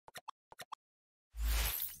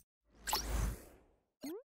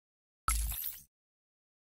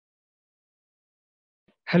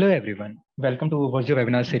Hello everyone, welcome to Verzeo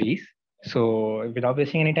webinar series. So without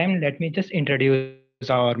wasting any time, let me just introduce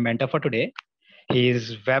our mentor for today. He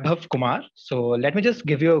is Vaibhav Kumar. So let me just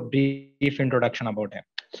give you a brief introduction about him.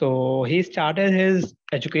 So he started his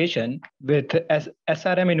education with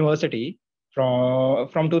SRM University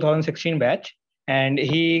from 2016 batch, and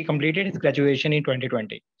he completed his graduation in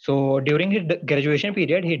 2020. So during his graduation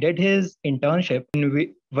period, he did his internship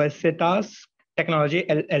in Versitas Technology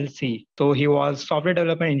LLC. So he was software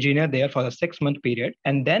development engineer there for a 6 month period.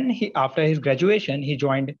 And then after his graduation, he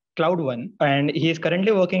joined Kloudone, and he is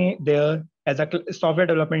currently working there as a software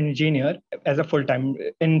development engineer as a full time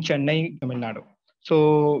in Chennai, Tamil Nadu.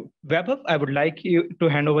 So Vaibhav, I would like you to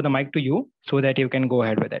hand over the mic to you so that you can go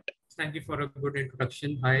ahead with it. Thank you for a good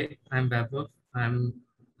introduction. Hi, I'm Vaibhav. I'm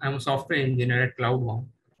a software engineer at Kloudone.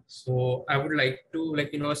 So I would like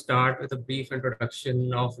to start with a brief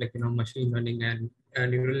introduction of machine learning and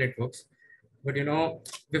neural networks. But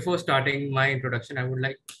before starting my introduction, I would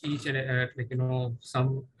like each and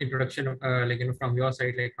some introduction from your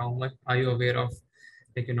side, like how much are you aware of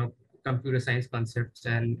computer science concepts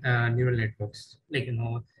and neural networks.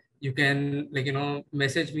 You can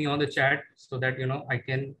message me on the chat so that I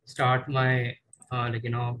can start my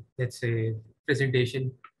let's say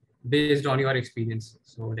presentation based on your experience.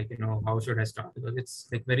 So how should I start, because it's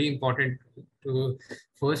very important to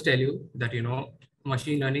first tell you that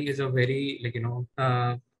machine learning is a very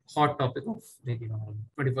hot topic of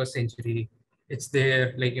 21st century. It's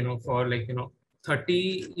there for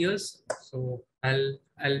 30 years. So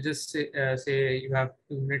I'll just say you have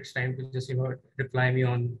 2 minutes time to just reply me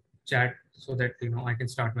on chat so that I can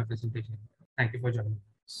start my presentation. Thank you for joining.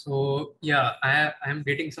 So yeah, I'm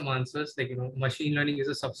getting some answers machine learning is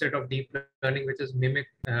a subset of deep learning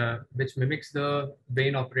which mimics the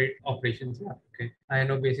brain operations. Yeah, okay. I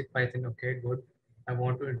know basic Python. Okay, good. I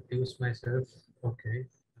want to introduce myself. Okay.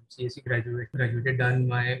 CSE graduated, done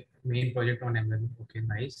my main project on ML. Okay,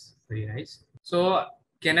 nice, very nice. So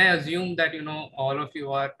can I assume that all of you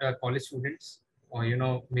are college students, or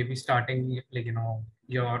maybe starting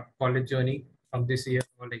your college journey from this year,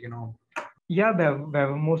 or Yeah,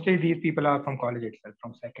 mostly these people are from college itself,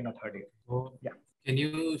 from second or third year. So yeah. Can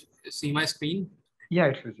you see my screen? Yeah,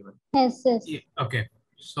 it's visible. Yes, yes. Yeah, okay.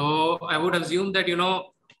 So I would assume that you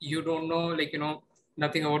don't know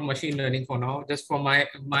nothing about machine learning for now, just for my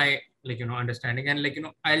understanding, and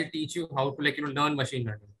I'll teach you how to learn machine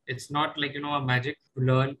learning. It's not a magic to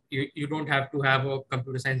learn. You don't have to have a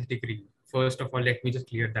computer science degree. First of all, let me just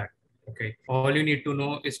clear that. Okay, all you need to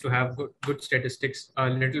know is to have good statistics, a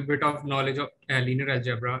little bit of knowledge of linear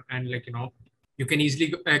algebra, and you can easily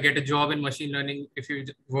get a job in machine learning if you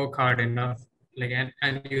work hard enough,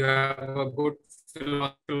 and you have a good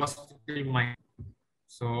philosophical mind.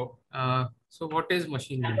 So so what is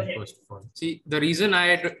machine learning? First of all, see, the reason I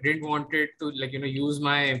didn't wanted to use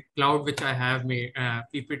my cloud which I have made,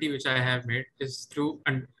 PPT which I have made, is to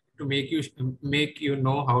make you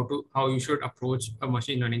know how you should approach a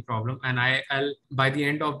machine learning problem. And I'll by the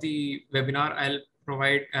end of the webinar, I'll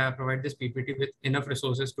provide this PPT with enough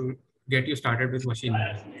resources to get you started with machine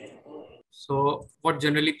learning. So what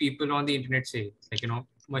generally people on the internet say,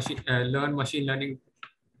 learn machine learning,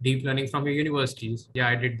 deep learning from your universities. Yeah,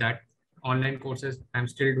 I did that. Online courses I'm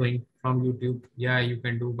still doing from YouTube. Yeah, you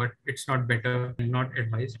can do, but it's not better and not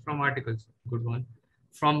advice. From articles, good one.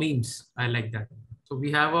 From memes, I like that. So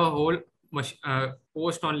we have a whole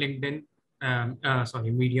post on LinkedIn,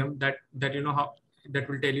 Medium, that how that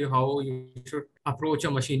will tell you how you should approach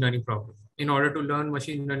a machine learning problem. In order to learn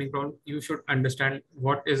machine learning problem, you should understand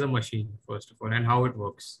what is a machine first of all and how it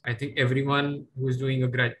works. I think everyone who is doing a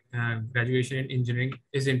graduation in engineering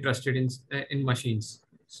is interested in machines.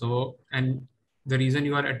 So, and the reason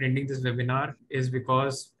you are attending this webinar is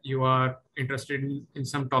because you are interested in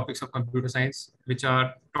some topics of computer science which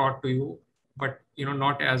are taught to you, but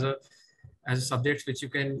not as a subjects which you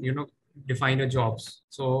can define your jobs.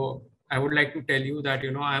 So I would like to tell you that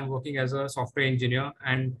I'm working as a software engineer,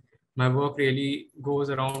 and my work really goes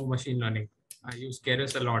around machine learning. I use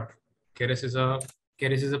Keras a lot. Keras is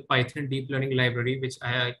a Python deep learning library which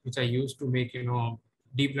I use to make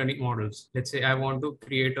deep learning models. Let's say I want to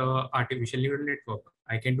create a artificial neural network.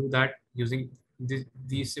 I can do that using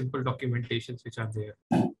these simple documentations which are there.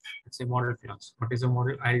 Let's say model class. What is a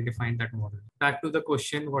model? I'll define that model. Back to the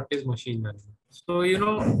question, what is machine learning? So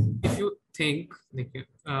if you think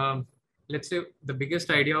let's say the biggest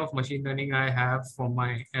idea of machine learning I have for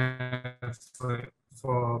my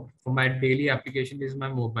for my daily application is my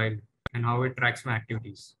mobile and how it tracks my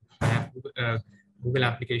activities. I have Google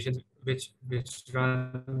applications which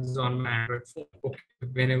runs on my Android phone. Okay.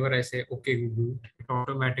 Whenever I say okay Google, it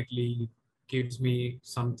automatically gives me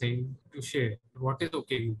something to share. What is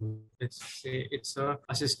okay Google? Let's say it's a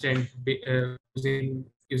assistant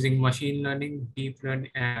using machine learning, deep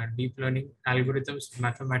learning algorithms,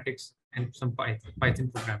 mathematics, and some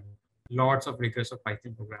Python programming. Lots of rigorous of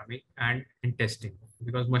Python programming and testing,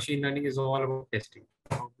 because machine learning is all about testing.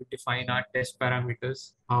 How we define our test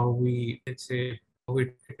parameters, how we, let's say, how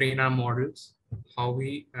we train our models, how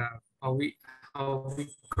we how we how we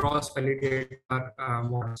cross validate our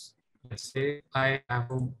models. Let's say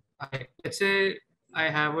let's say I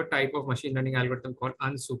have a type of machine learning algorithm called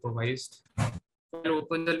unsupervised. I'll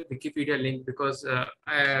open the Wikipedia link because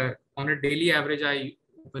on a daily average, I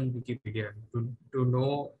open Wikipedia to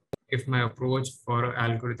know if my approach for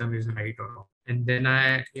algorithm is right or wrong. And then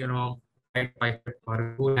I, write Python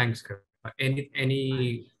or Golang script, any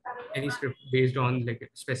script based on like a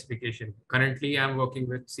specification. Currently, I'm working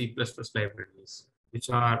with C++ libraries, which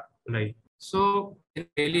are like, so in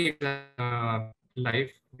daily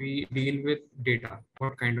life, we deal with data.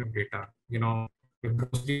 What kind of data? Your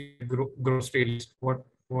grocery list. What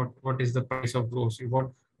is the price of grocery?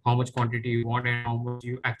 How much quantity you want and how much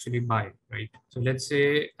you actually buy, right? So let's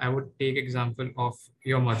say I would take example of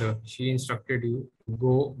your mother. She instructed you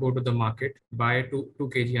go to the market, buy 2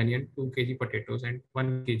 kg onion, 2 kg potatoes, and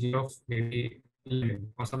 1 kg of maybe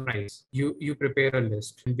lemon or some rice. You prepare a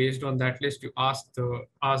list, and based on that list, you ask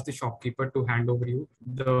the shopkeeper to hand over you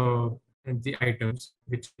the items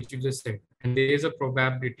which you just said. And there is a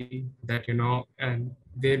probability that and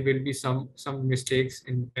there will be some mistakes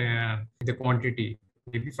in the quantity,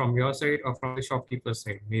 maybe from your side or from the shopkeeper's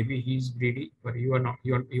side. Maybe he's greedy, but you are not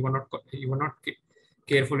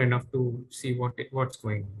careful enough to see what's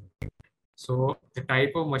going on. So the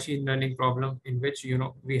type of machine learning problem in which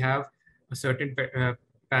we have a certain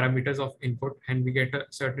parameters of input and we get a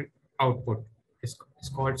certain output is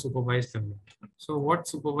called supervised learning. So what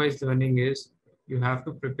supervised learning is, you have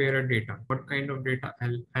to prepare a data. What kind of data?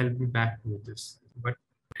 I'll be back with this. But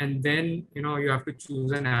and then you have to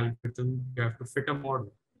choose an algorithm. You have to fit a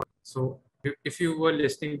model. So if you were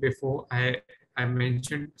listening before, I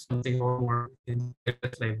mentioned something about model in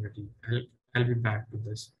this library. I'll be back to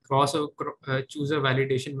this. Choose a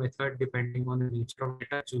validation method depending on the nature of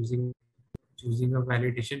data. Choosing a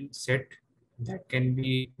validation set, that can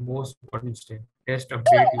be most important step. Test,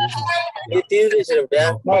 update, use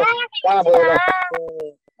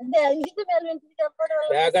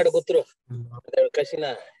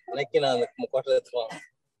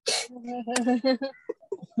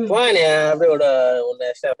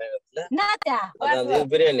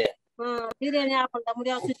biryani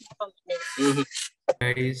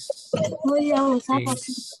guys.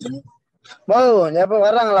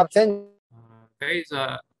 Guys,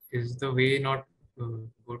 is the way not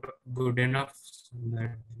good enough?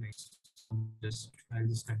 That I'll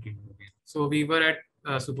just continue again. So we were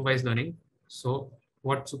at supervised learning. So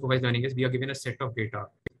what supervised learning is, we are given a set of data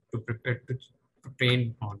to prepare to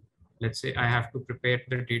train on. Let's say I have to prepare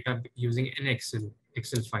the data using an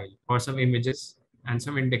Excel file or some images and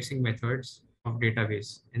some indexing methods of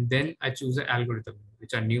database. And then I choose an algorithm,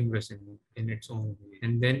 which are numerous in its own way.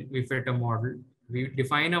 And then we fit a model. We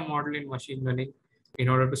define a model in machine learning in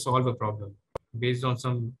order to solve a problem based on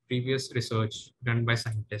some previous research done by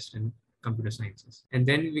scientists in computer sciences. And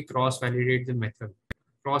then we cross-validate the method.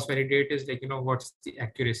 Cross-validate is like, what's the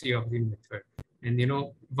accuracy of the method. And,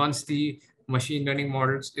 once the machine learning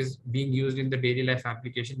models is being used in the daily life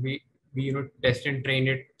application, we test and train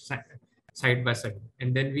it side by side.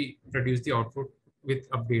 And then we produce the output with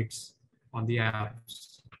updates on the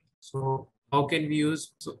apps. So how can we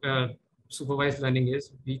use supervised learning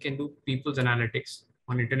is, we can do people's analytics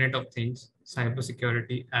on Internet of Things,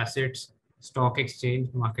 cybersecurity, assets, stock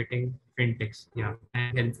exchange, marketing, fintechs,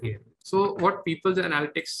 and healthcare. So what people's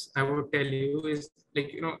analytics, I would tell you, is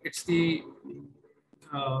like, it's the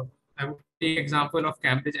I would take example of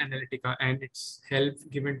Cambridge Analytica and its help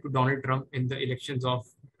given to Donald Trump in the elections of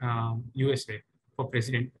USA for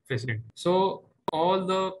president. So all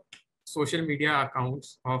the social media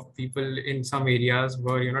accounts of people in some areas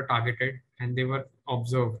were targeted, and they were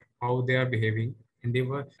observed how they are behaving, and they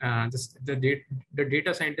were the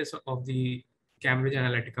data scientists of the Cambridge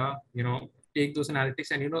Analytica take those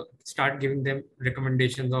analytics and start giving them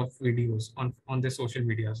recommendations of videos on their social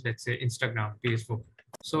medias, let's say Instagram, Facebook.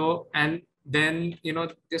 So, and then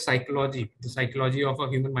the psychology of a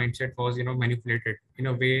human mindset was manipulated in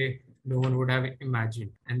a way no one would have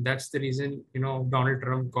imagined. And that's the reason Donald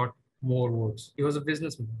Trump got more votes. He was a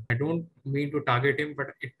businessman. I don't mean to target him, but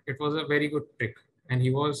it was a very good trick, and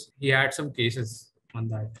he had some cases on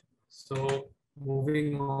that. So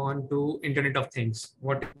moving on to Internet of Things.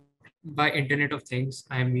 What by Internet of Things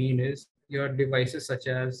I mean is, your devices such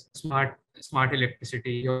as smart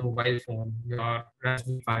electricity, your mobile phone, your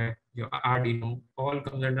Raspberry Pi, your Arduino, all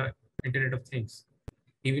comes under Internet of Things.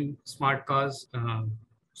 Even smart cars are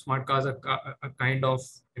a kind of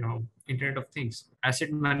Internet of Things.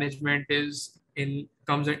 Asset management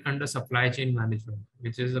comes under supply chain management,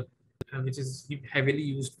 which is heavily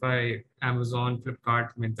used by Amazon, Flipkart,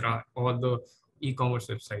 Myntra, all the e-commerce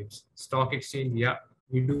websites. Stock exchange, yeah,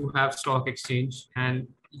 we do have stock exchange, and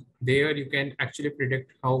there you can actually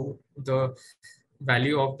predict how the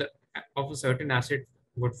value of a certain asset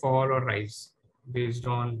would fall or rise based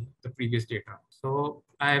on the previous data. So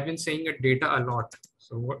I have been saying data a lot.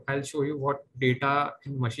 So I'll show you what data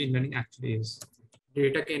in machine learning actually is.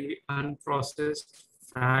 Data can be unprocessed,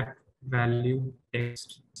 fact, value,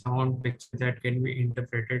 text, sound, picture that can be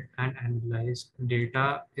interpreted and analyzed.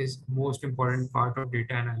 Data is most important part of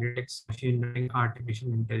data analytics, machine learning,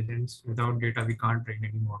 artificial intelligence. Without data, we can't train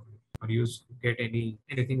any model or get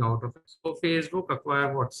anything out of it. So Facebook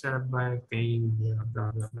acquired WhatsApp by paying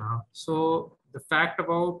blah blah blah. So the fact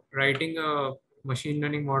about writing a machine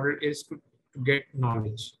learning model is to get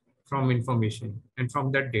knowledge from information and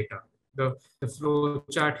from that data. The flow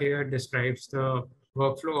chart here describes the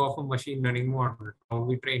workflow of a machine learning model, how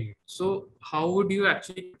we train it. So how would you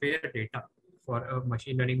actually prepare data for a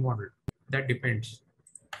machine learning model? That depends.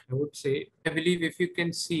 I would say, I believe if you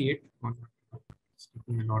can see it, it's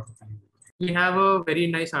taking a lot of time. We have a very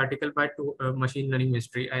nice article by Machine Learning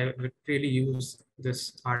Mystery. I really use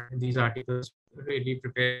these articles to really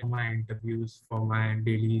prepare for my interviews, for my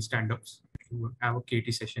daily stand-ups, to have a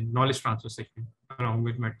KT session, knowledge transfer session, along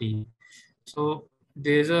with my team. So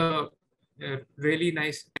there's a really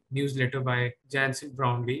nice newsletter by Jansen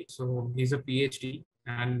Brownlee. So he's a PhD,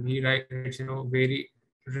 and he writes very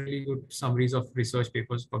really good summaries of research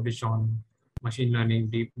papers published on machine learning,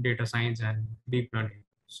 deep data science, and deep learning.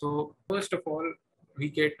 So first of all, we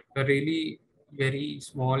get a really very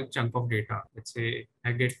small chunk of data. Let's say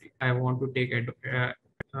I want to take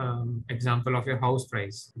example of your house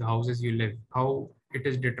price, the houses you live, how it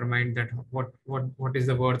is determined that what is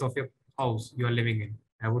the worth of your house you are living in.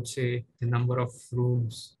 I would say the number of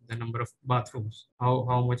rooms, the number of bathrooms,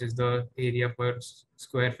 how much is the area per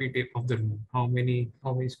square feet of the room, how many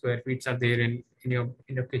square feet are there in your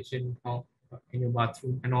kitchen, in your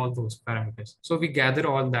bathroom, and all those parameters. So we gather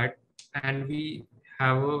all that, and we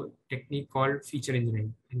have a technique called feature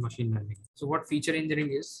engineering in machine learning. So what feature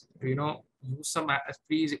engineering is, use some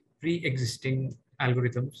pre-existing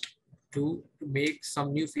algorithms to make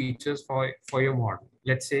some new features for your model.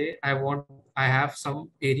 Let's say I have some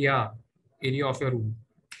area of your room.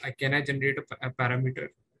 Can I generate a parameter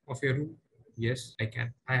of your room? Yes, I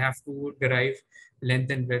can. I have to derive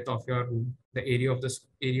length and breadth of your room, the area of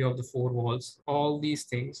the four walls. All these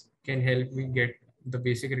things can help me get the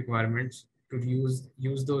basic requirements to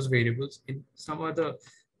use those variables in some other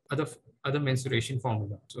mensuration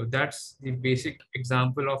formula. So that's the basic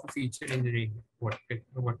example of a feature engineering,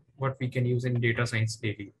 what we can use in data science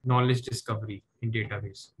daily. Knowledge discovery in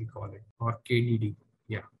database, we call it, or KDD.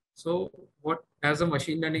 Yeah. So as a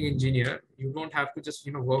machine learning engineer, you don't have to just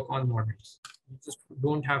work on models. You just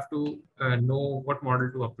don't have to know what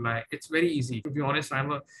model to apply. It's very easy. To be honest, I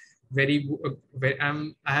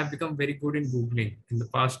have become very good in Googling in the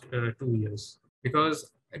past 2 years,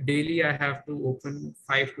 because daily I have to open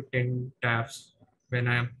 5 to 10 tabs when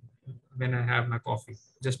I have my coffee,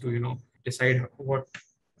 just to decide what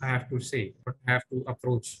I have to say, what I have to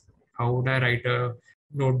approach. How would I write a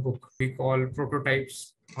notebook? We call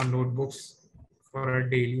prototypes or notebooks for our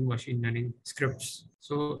daily machine learning scripts.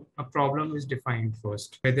 So a problem is defined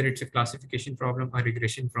first, whether it's a classification problem, a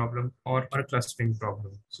regression problem, or a clustering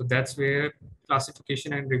problem. So that's where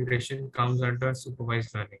classification and regression comes under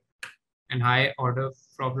supervised learning. And high order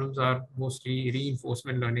problems are mostly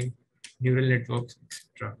reinforcement learning, neural networks,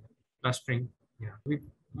 etc. Clustering. Yeah.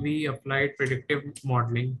 We applied predictive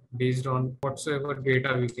modeling based on whatsoever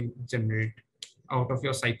data we can generate out of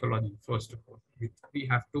your psychology. First of all, we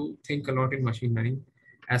have to think a lot in machine learning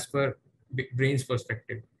as per brain's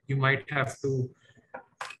perspective. You might have to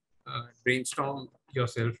brainstorm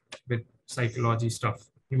yourself with psychology stuff.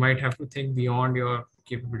 You might have to think beyond your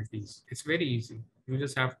capabilities. It's very easy. You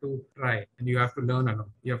just have to try, and you have to learn a lot.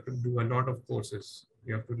 You have to do a lot of courses.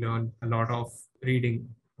 You have to learn a lot of reading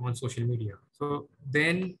on social media. So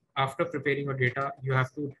then after preparing your data, you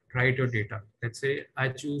have to write your data. Let's say I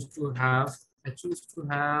choose to have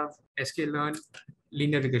sklearn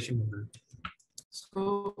linear regression model.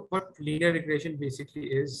 So what linear regression basically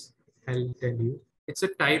is, I'll tell you. It's a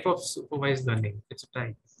type of supervised learning. It's a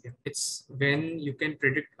type. Yeah. It's when you can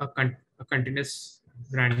predict a continuous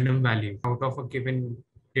random value out of a given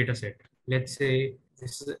data set. let's say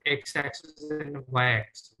this is the x-axis and the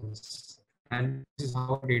y-axis, and this is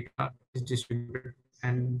how data is distributed,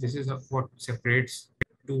 and this is what separates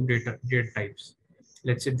two data types.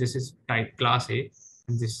 Let's say this is type class A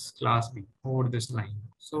and this is class B over this line.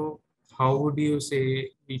 So how would you say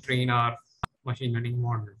we train our machine learning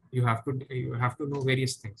model? You have to know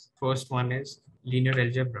various things. First one is linear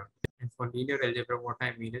algebra, and for linear algebra, what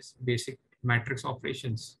I mean is basic matrix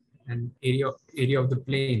operations and area of the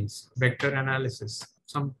planes, vector analysis,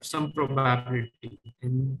 some probability,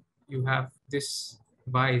 and you have this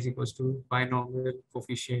y is equals to binomial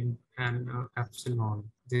coefficient and epsilon.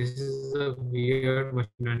 This is a weird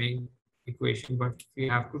machine learning equation, but we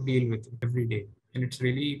have to deal with it every day. And it's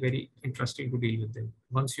really very interesting to deal with them.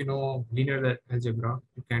 Once you know linear algebra,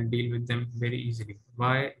 you can deal with them very easily.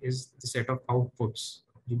 Y is the set of outputs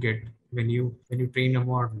you get when you train a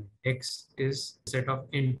model. X is a set of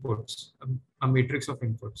inputs, a matrix of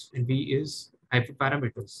inputs, and V is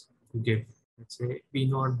hyperparameters you give. Let's say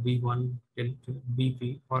B0, B1, till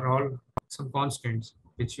BP are all some constants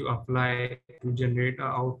which you apply to generate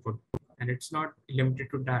an output. And it's not limited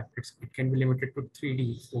to that. It can be limited to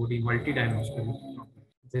 3D, 4D, multi-dimensional.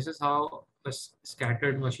 This is how a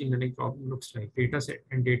scattered machine learning problem looks like. Data set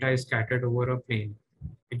and data is scattered over a plane.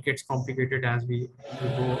 It gets complicated as we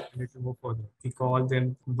go a little more further. We call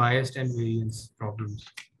them biased and variance problems.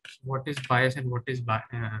 What is bias and what is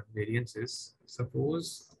variance is,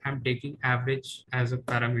 suppose I'm taking average as a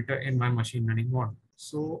parameter in my machine learning model.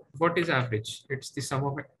 So what is average? It's the sum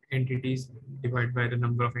of entities divided by the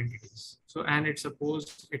number of entities. So, and it's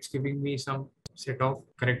suppose it's giving me some set of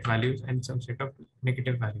correct values and some set of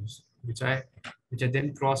negative values, which I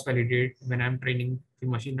then cross validate when I'm training the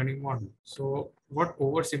machine learning model. So what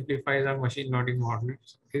oversimplifies our machine learning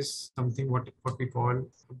models is something what we call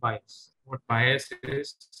bias. What bias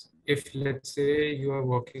is, if let's say you are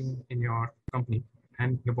working in your company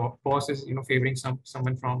and your boss is favoring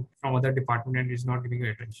someone from other department and is not giving you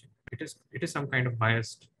attention, it is some kind of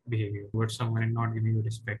biased behavior towards someone and not giving you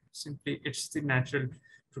respect. Simply, it's the natural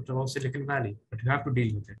truth of Silicon Valley, but you have to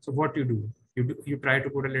deal with it. So what you try to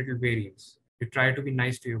put a little variance. You try to be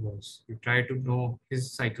nice to your boss. You try to know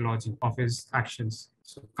his psychology of his actions.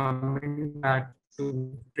 So coming back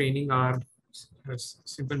to training our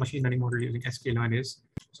simple machine learning model using sklearn is,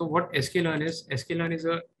 so what sklearn is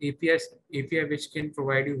a API which can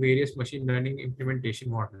provide you various machine learning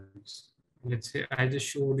implementation models. Let's say I just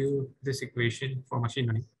showed you this equation for machine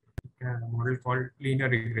learning model called linear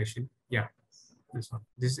regression. Yeah, this one.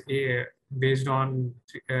 This is based on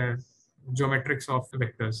geometrics of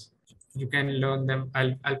vectors. You can learn them.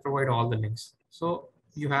 I'll provide all the links. So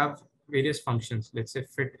you have various functions. Let's say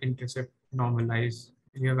fit, intercept, normalize.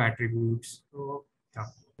 You have attributes. So yeah,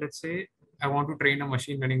 let's say I want to train a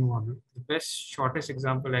machine learning model. The best shortest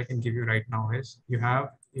example I can give you right now is you have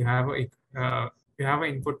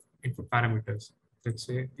input parameters. Let's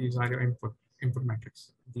say these are your input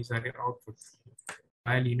metrics. These are your output.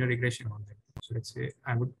 I linear regression on them. So let's say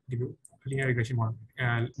I would give you a linear regression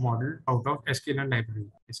model out of sklearn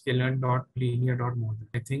library, sklearn.linear.model.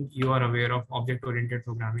 I think you are aware of object-oriented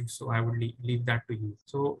programming, so I would leave that to you.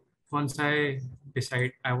 So once I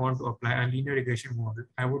decide I want to apply a linear regression model,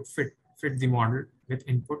 I would fit the model with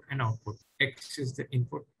input and output. X is the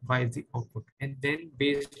input, Y is the output. And then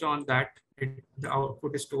based on that, the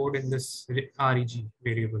output is stored in this reg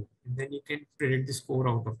variable. And then you can predict the score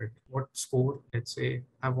out of it. What score? Let's say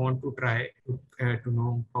I want to try to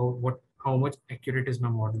know how much accurate is my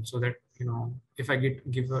model, so that if I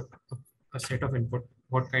give a set of input,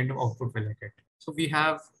 what kind of output will I get? So we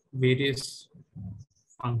have various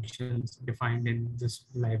functions defined in this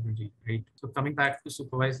library, right? So coming back to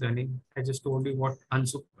supervised learning, I just told you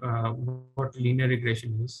what linear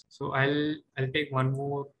regression is. So I'll take one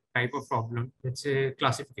more type of problem. Let's say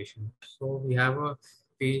classification. So we have a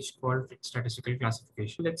page called statistical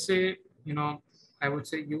classification. Let's say I would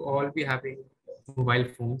say you all be having mobile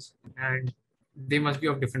phones, and they must be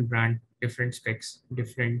of different brand, different specs,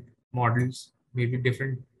 different models, maybe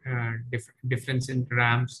different difference in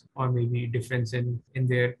RAMs, or maybe difference in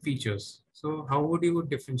their features. So how would you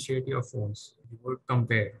differentiate your phones? You would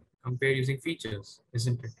compare using features,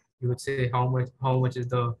 isn't it? You would say how much is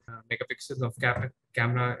the megapixels of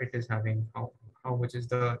camera it is having, how much is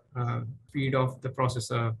the speed of the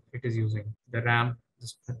processor it is using, the RAM,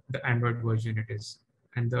 the Android version it is,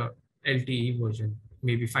 and the LTE version,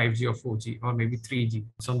 maybe 5G or 4G or maybe 3G.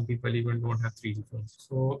 Some people even don't have 3G phones.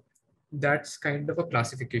 So that's kind of a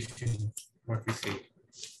classification, what we say.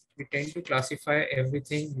 We tend to classify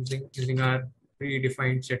everything using our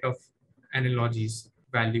predefined set of analogies,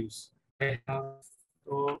 values. I have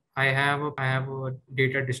So I have a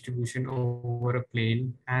data distribution over a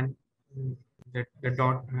plane, and the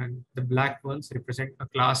dot and the black ones represent a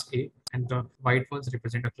class A and the white ones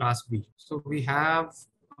represent a class B. So we have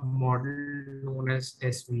a model known as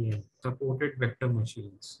SVM, supported vector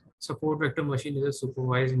machines. Support vector machine is a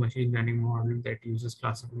supervised machine learning model that uses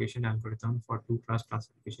classification algorithm for two-class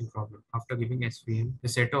classification problem. After giving SVM a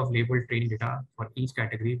set of labeled training data for each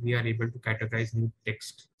category, we are able to categorize new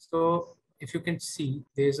text. So if you can see,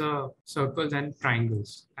 there's a circles and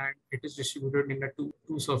triangles, and it is distributed in a two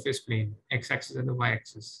surface plane, x-axis and the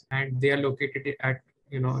y-axis, and they are located at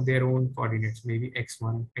their own coordinates, maybe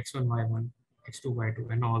x1, y1, x2,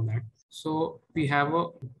 y2, and all that. So we have a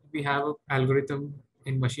algorithm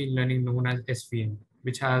in machine learning known as SVM,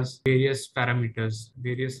 which has various parameters,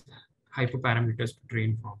 various hyperparameters to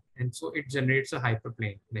train from, and so it generates a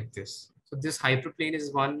hyperplane like this. So this hyperplane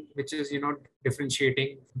is one which is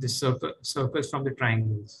differentiating the circles from the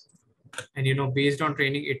triangles, and based on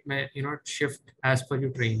training it may shift as per you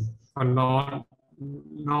train. For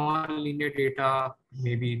non-linear data,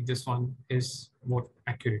 maybe this one is more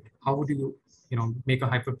accurate. How would you make a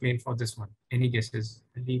hyperplane for this one? Any guesses?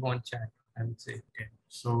 Leave on chat. I would say. Okay.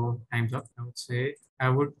 So time's up. I would say I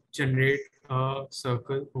would generate a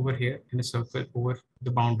circle over here and a circle over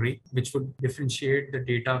the boundary, which would differentiate the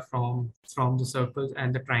data from the circles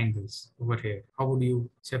and the triangles over here. How would you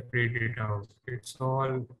separate it out? It's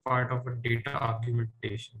all part of a data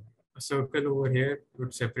augmentation. A circle over here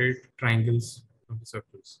would separate triangles from the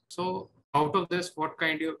circles. So out of this,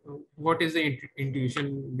 what is the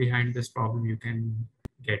intuition behind this problem you can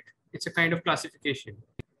get? It's a kind of classification.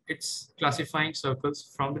 It's classifying circles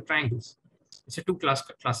from the triangles. It's a two-class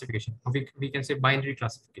classification. We can say binary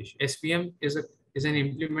classification. SVM is an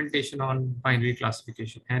implementation on binary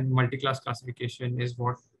classification, and multi-class classification is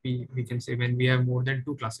what we can say when we have more than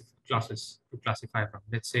two classes to classify from.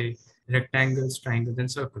 Let's say rectangles, triangles,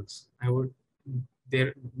 and circles.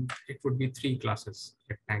 It would be three classes: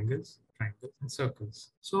 rectangles, triangles, and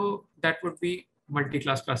circles. So that would be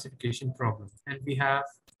multi-class classification problem, and we have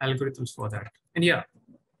algorithms for that. And yeah,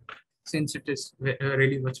 since it is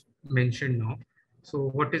really much mentioned now, so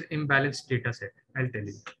what is imbalanced data set? I'll tell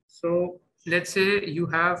you. So let's say you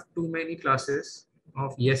have too many classes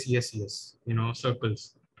of yes, yes, yes,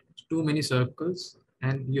 circles, too many circles,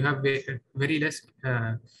 and you have very less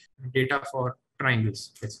data for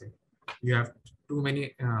triangles. Let's say you have too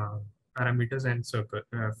many parameters and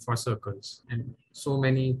for circles, and so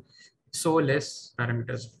less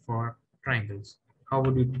parameters for triangles. How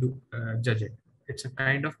would you judge it? It's a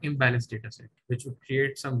kind of imbalanced data set, which would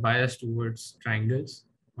create some bias towards triangles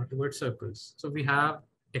or towards circles. So we have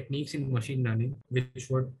techniques in machine learning which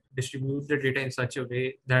would distribute the data in such a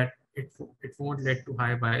way that it won't lead to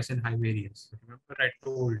high bias and high variance. Remember I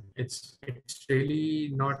told it's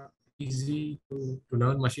really not easy to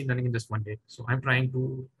learn machine learning in just one day. So I'm trying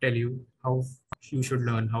to tell you how you should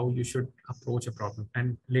learn, how you should approach a problem.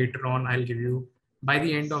 And later on, by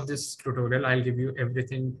the end of this tutorial, I'll give you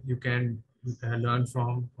everything you can learn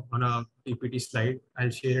from on a PPT slide. I'll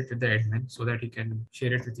share it with the admin so that he can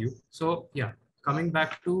share it with you. So yeah, coming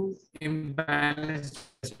back to imbalance,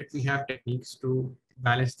 we have techniques to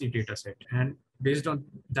balance the data set, and based on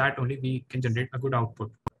that only we can generate a good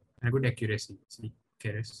output and a good accuracy.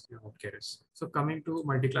 So coming to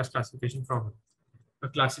multi-class classification problem. A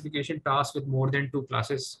classification task with more than two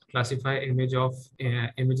classes classify images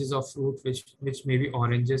of fruit which may be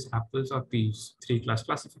oranges, apples, or peas. Three-class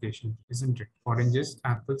classification, isn't it? Oranges,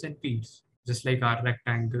 apples, and peas, just like our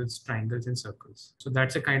rectangles, triangles, and circles. So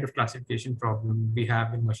that's a kind of classification problem we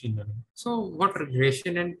have in machine learning. So what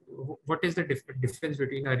is the difference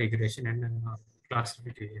between a regression and a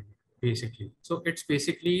classification? Basically, so it's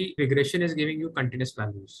basically regression is giving you continuous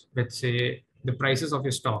values. Let's say the prices of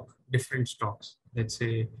your stock, different stocks. Let's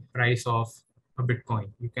say price of a Bitcoin.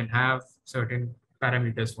 You can have certain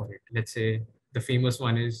parameters for it. Let's say the famous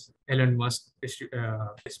one is Elon Musk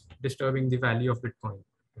disturbing the value of Bitcoin.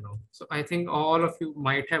 So I think all of you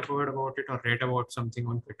might have heard about it or read about something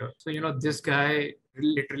on Twitter. So this guy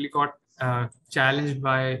literally got challenged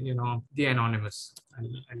by the anonymous.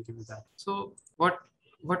 I'll give you that. So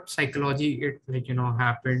what psychology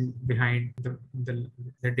happened behind the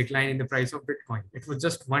decline in the price of Bitcoin? It was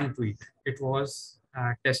just one tweet. It was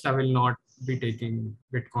Tesla will not be taking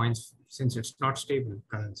Bitcoins since it's not stable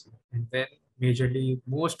currency. And then majorly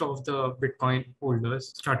most of the Bitcoin holders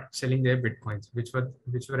started selling their Bitcoins, which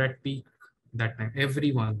were at peak that time.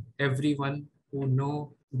 Everyone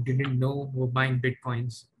who didn't know were buying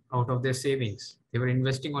Bitcoins out of their savings. They were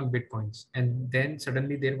investing on Bitcoins. And then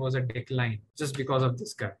suddenly there was a decline just because of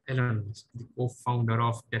this guy, Elon Musk, the co-founder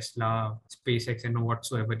of Tesla, SpaceX, and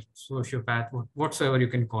whatsoever, sociopath, whatsoever you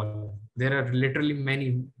can call him. There are literally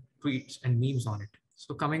many tweets and memes on it.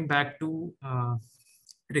 So coming back to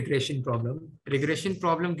regression problem. Regression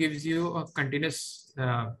problem gives you a continuous,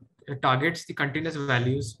 targets the continuous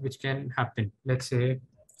values which can happen. Let's say,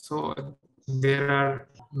 so there are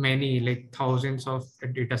many, like thousands of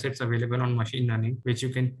data sets available on machine learning, which you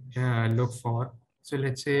can look for. So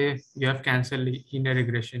let's say you have cancelled linear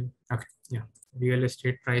regression. Okay, yeah, real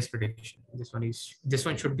estate price prediction. This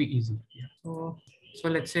one should be easy. Yeah. So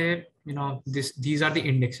let's say, these are the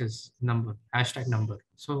indexes number, hashtag number.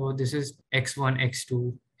 So this is X1,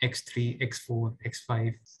 X2, X3, X4,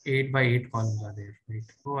 X5, 8 by 8 columns are there, right?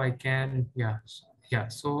 So I can,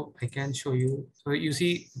 so I can show you. So you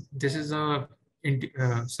see, this is a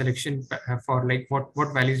selection for like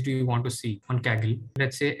what values do you want to see on Kaggle.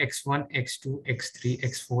 Let's say X1, X2, X3,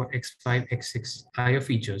 X4, X5, X6 are your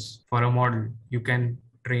features for a model. You can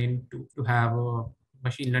train to have a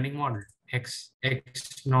machine learning model.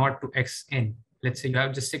 X0 to Xn. Let's say you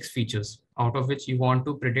have just 6 features, out of which you want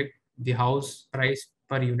to predict the house price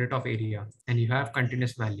per unit of area, and you have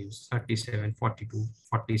continuous values 37, 42,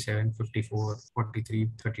 47, 54, 43,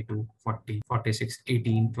 32, 40, 46,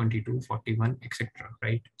 18, 22, 41, etc.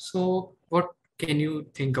 Right? So what can you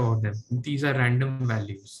think about them? These are random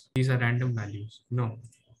values. No,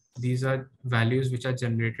 these are values which are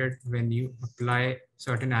generated when you apply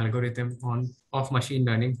certain algorithm of machine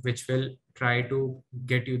learning, which will try to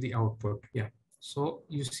get you the output. Yeah. So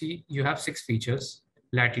you see, you have 6 features: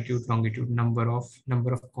 latitude, longitude, number of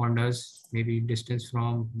corners, maybe distance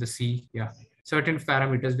from the sea. Yeah. Certain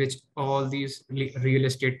parameters which all these real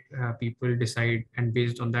estate people decide, and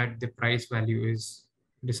based on that, the price value is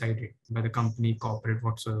decided by the company, corporate,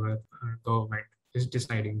 whatsoever, government is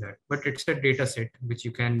deciding that. But it's a data set which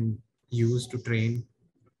you can use to train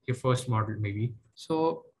your first model maybe.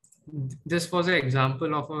 So this was an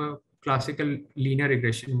example of a classical linear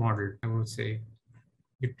regression model, I would say.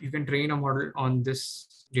 You can train a model on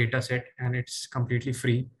this data set, and it's completely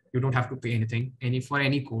free. You don't have to pay anything for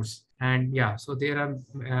any course. And yeah, so there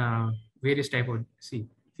are various type of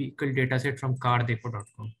vehicle data set from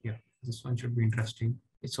cardepo.com. Yeah, this one should be interesting.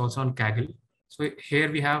 It's also on Kaggle. So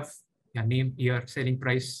here we have name, year, selling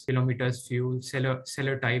price, kilometers, fuel,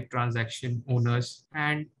 seller type, transaction, owners,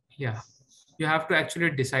 and yeah, you have to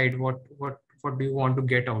actually decide what do you want to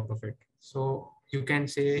get out of it. So you can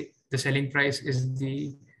say the selling price is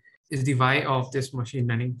the why of this machine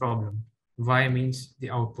learning problem. Y means the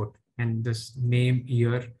output, and this name,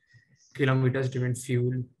 year, kilometers driven,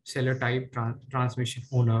 fuel, seller type, transmission,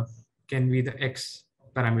 owner can be the X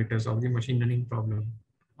parameters of the machine learning problem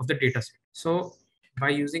of the data set. So by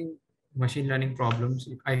using machine learning problems,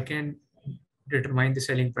 I can determine the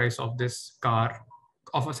selling price of this car,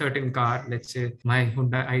 of a certain car. Let's say my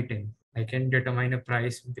Hyundai i10. I can determine a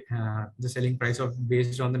price, the selling price of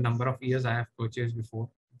based on the number of years I have purchased before,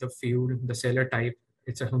 the fuel, the seller type,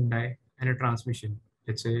 it's a Hyundai, and a transmission.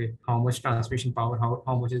 Let's say how much transmission power,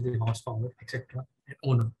 how much is the horsepower, etc. And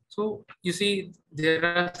owner. So you see, there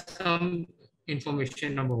are some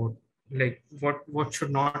information about like what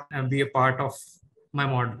should not be a part of my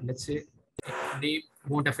model. Let's say name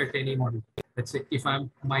won't affect any model. Let's say if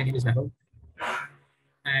my name is Vaibhav,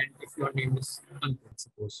 and if your name is Ankit,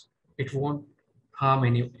 suppose, it won't harm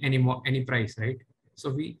any price, right? So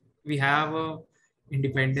we have a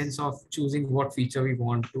independence of choosing what feature we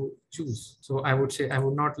want to choose. So I would say I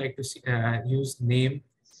would not like to use name.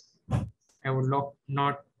 I would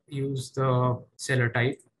not use the seller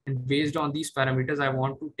type, and based on these parameters, I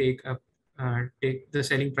want to take the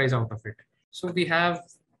selling price out of it. So we have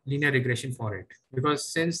linear regression for it, because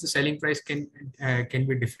since the selling price can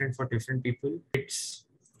be different for different people,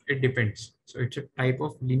 it depends. So it's a type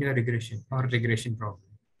of linear regression or regression problem.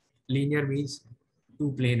 Linear means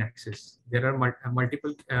two plane axis. There are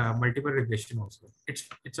multiple regression also.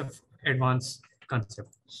 It's a advanced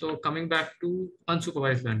concept. So coming back to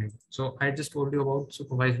unsupervised learning. So I just told you about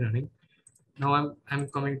supervised learning. Now I'm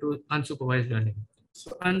coming to unsupervised learning.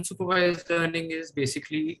 So unsupervised learning is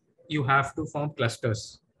basically you have to form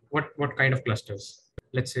clusters. What kind of clusters?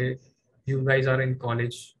 Let's say you guys are in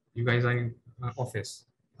college, you guys are in office.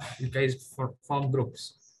 You guys form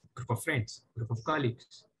groups, group of friends, group of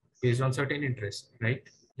colleagues based on certain interests, right?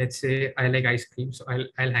 Let's say I like ice cream, so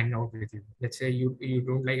I'll hang out with you. Let's say you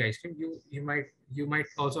don't like ice cream, you might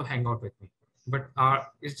also hang out with me. But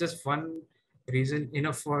is just one reason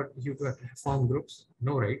enough for you to form groups?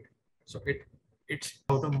 No, right? So it's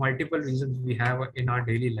out of multiple reasons we have in our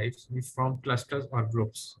daily lives. We form clusters or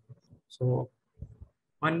groups. So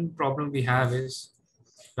one problem we have is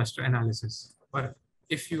cluster analysis. But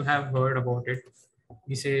if you have heard about it,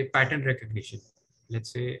 we say pattern recognition.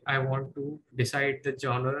 Let's say I want to decide the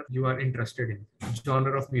genre you are interested in,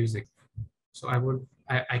 genre of music. So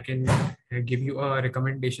I can give you a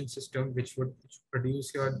recommendation system which would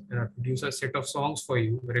produce a set of songs for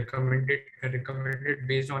you, recommended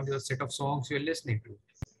based on the set of songs you're listening to.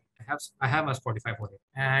 I have a Spotify for it.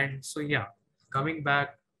 And so yeah, coming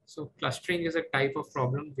back, so clustering is a type of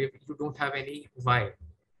problem where you don't have any Y,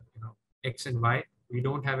 X and Y. We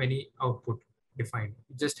don't have any output defined.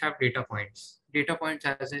 You just have data points. Data points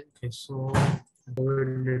as in, okay, so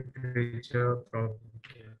literature problem.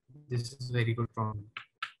 Yeah, this is very good problem.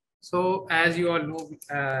 So as you all know,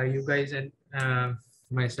 you guys and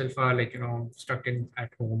myself are stuck in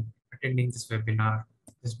at home attending this webinar,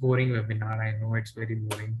 this boring webinar. I know it's very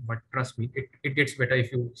boring, but trust me, it gets better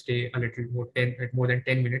if you stay a little more than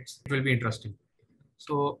 10 minutes. It will be interesting.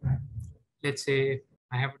 So let's say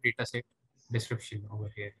I have a data set description over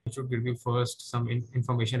here, which would give you first some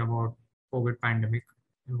information about COVID pandemic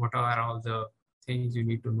and what are all the things you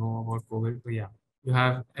need to know about COVID. So yeah, you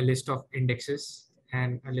have a list of indexes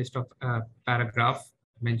and a list of paragraph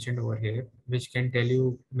mentioned over here, which can tell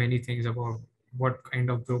you many things about what kind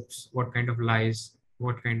of groups, what kind of lies,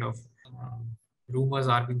 what kind of rumors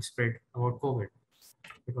are being spread about COVID.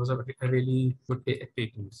 It was a really good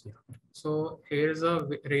fake news. Yeah. So here's a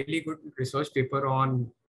really good research paper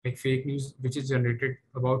on like fake news, which is generated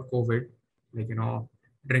about COVID, like,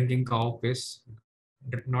 drinking cow piss,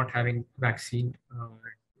 not having vaccine,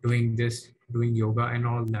 doing this, doing yoga and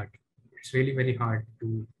all that. It's really very hard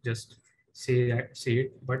to just say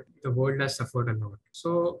it, but the world has suffered a lot.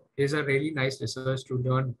 So here's a really nice research to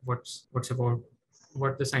learn what's about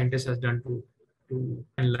what the scientist has done to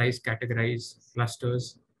analyze, categorize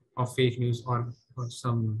clusters of fake news or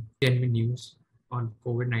some genuine news on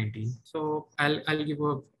COVID-19. So I'll give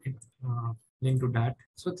a link to that.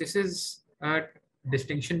 So this is a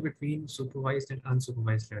distinction between supervised and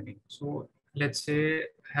unsupervised learning. So let's say,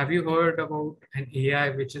 have you heard about an AI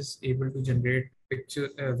which is able to generate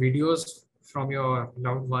videos from your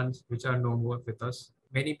loved ones which are no more with us?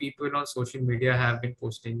 Many people on social media have been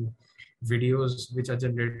posting videos which are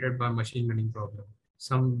generated by machine learning problem.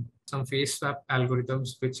 Some face swap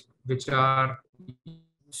algorithms which are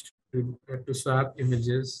used to swap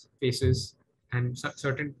images, faces, and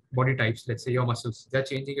certain body types. Let's say your muscles, they're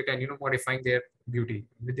changing it and modifying their beauty.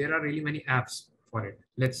 There are really many apps for it.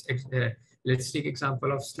 Let's take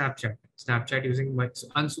example of Snapchat. Snapchat using much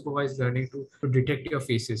unsupervised learning to detect your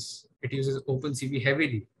faces. It uses OpenCV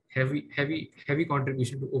heavy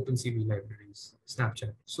contribution to OpenCV libraries.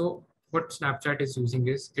 Snapchat. So what Snapchat is using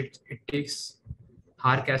is it takes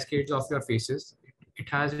hard cascades of your faces. It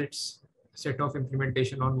has its set of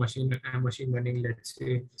implementation on machine learning, let's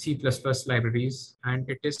say C++ libraries, and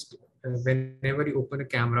it is whenever you open a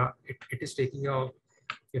camera, it is taking your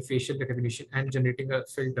facial recognition and generating a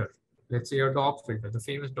filter. Let's say your dog filter, the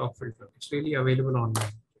famous dog filter. It's really available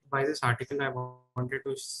online. By this article, I wanted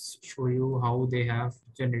to show you how they have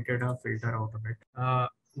generated a filter out of it.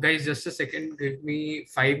 Guys, just a second. Give me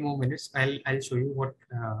 5 more minutes. I'll show you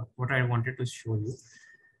what I wanted to show you,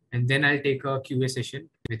 and then I'll take a QA session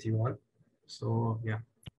with you all. So yeah.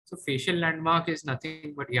 So facial landmark is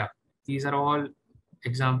nothing but these are all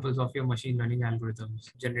examples of your machine learning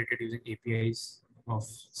algorithms generated using APIs of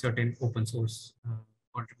certain open source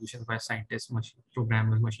contributions by scientists,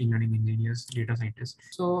 programmers, machine learning engineers, data scientists.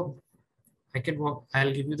 So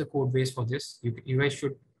I'll give you the code base for this. You guys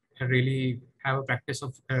should really have a practice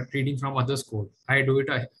of reading from others' code. I do it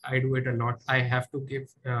a lot. I have to give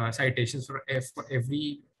citations for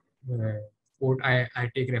every code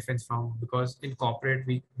I take reference from, because in corporate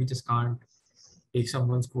we just can't take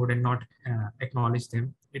someone's code and not acknowledge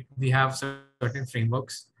them. We have certain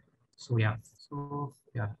frameworks. So yeah.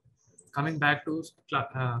 Coming back to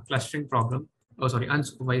clustering problem. Oh, sorry,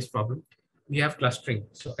 unsupervised problem. We have clustering.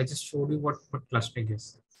 So I just showed you what clustering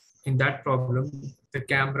is. In that problem, the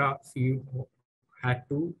camera feed had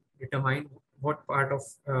to determine what part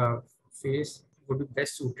of face would be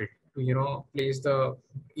best suited to place the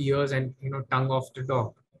ears and tongue of the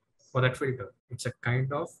dog for that filter. It's a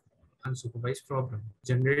kind of unsupervised problem.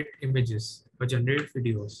 Generate images or generate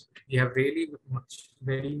videos. We have really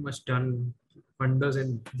very much done wonders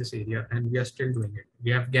in this area, and we are still doing it. We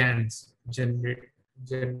have GANs, generated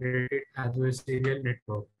adversarial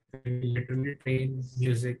network. We literally train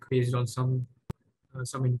music based on some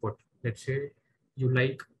input. Let's say you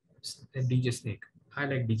like DJ Snake. I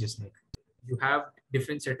like DJ Snake. You have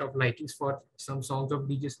different set of likings for some songs of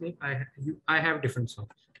DJ Snake. I have different songs.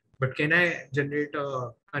 But can I generate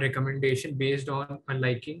a recommendation based on a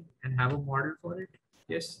liking and have a model for it?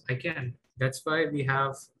 Yes, I can. That's why we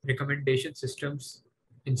have recommendation systems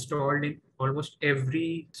installed in almost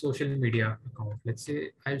every social media account. Let's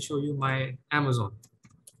say I'll show you my Amazon.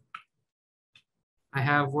 I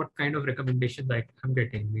have what kind of recommendations I'm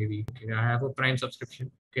getting. Maybe okay, I have a Prime subscription.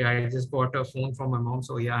 Okay, I just bought a phone from my mom,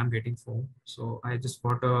 so yeah, I'm getting phone. So I just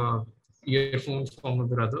bought a earphones from my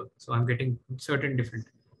brother, so I'm getting certain different.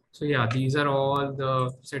 So yeah, these are all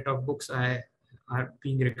the set of books I are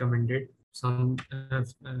being recommended. Some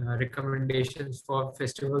recommendations for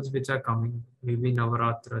festivals which are coming, maybe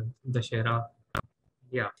Navaratra, Dashera,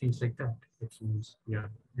 yeah, things like that. It seems, yeah,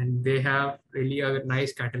 and they have really a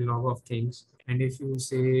nice catalog of things. And if you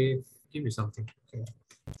say, give me something, okay,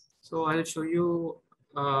 so I'll show you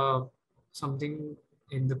something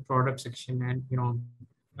in the product section, and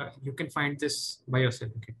you can find this by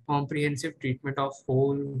yourself. Okay, comprehensive treatment of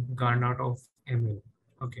whole garnet of ml.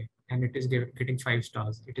 Okay, and it is getting 5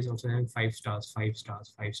 stars. It is also having 5 stars, 5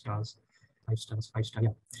 stars, 5 stars, 5 stars, 5 stars,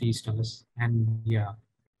 yeah, 3 stars, and yeah,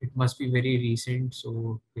 it must be very recent.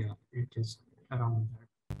 So yeah, it is around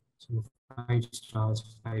that. So 5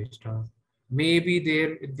 stars, 5 stars. Maybe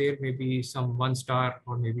there may be some 1 star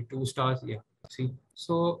or maybe 2 stars. Yeah. See.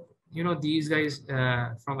 So these guys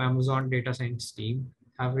from Amazon data science team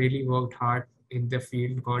have really worked hard in the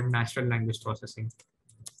field called natural language processing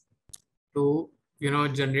to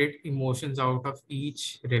generate emotions out of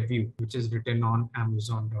each review which is written on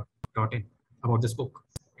Amazon.in about this book.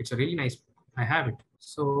 It's a really nice book. I have it.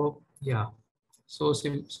 So yeah, so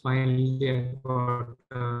smiley about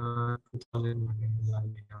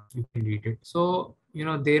 2001. You can read it. So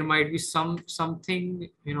there might be something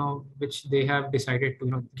which they have decided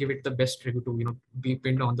to give it the best review to be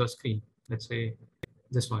pinned on the screen. Let's say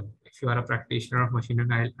this one. If you are a practitioner of machine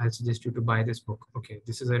learning, I'll suggest you to buy this book. Okay,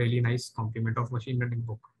 this is a really nice complement of machine learning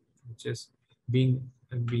book, which is being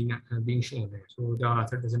shown there. So the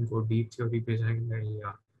author doesn't go deep theory based.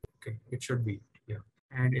 Yeah, okay, it should be, yeah,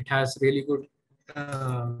 and it has really good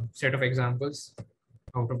set of examples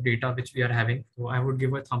out of data which we are having. So I would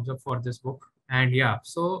give a thumbs up for this book. And yeah,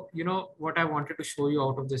 so what I wanted to show you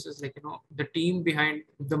out of this is the team behind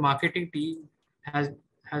the marketing team has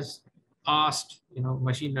asked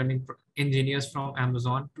machine learning engineers from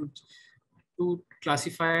Amazon to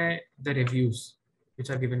classify the reviews which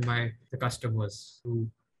are given by the customers who,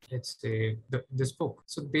 let's say, this book.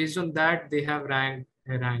 So based on that, they have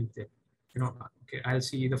ranked it. Okay, I'll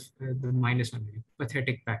see the minus one,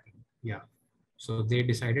 pathetic packing. Yeah. So they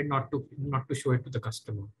decided not to show it to the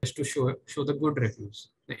customer, just to show the good reviews.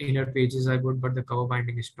 The inner pages are good, but the cover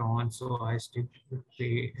binding is torn. So I still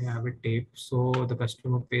with tape. So the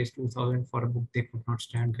customer pays 2,000 for a book they could not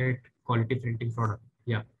stand. Get quality printing product.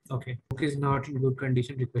 Yeah. Okay. Book is not in good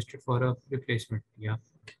condition. Requested for a replacement. Yeah.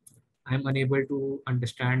 I'm unable to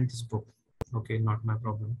understand this book. Okay, not my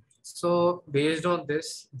problem. So based on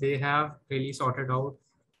this, they have really sorted out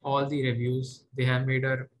all the reviews. They have made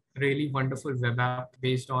a really wonderful web app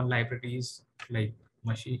based on libraries like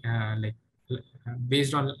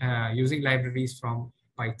based on using libraries from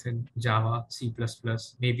Python, Java, C++,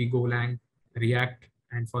 maybe Golang, React,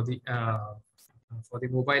 and for the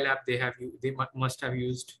mobile app, they must have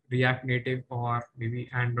used React Native or maybe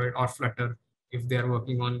Android or Flutter if they are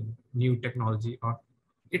working on new technology, or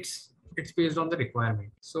it's based on the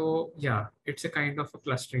requirement. So yeah, it's a kind of a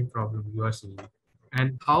clustering problem you are seeing.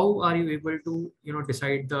 And how are you able to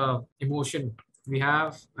decide the emotion? We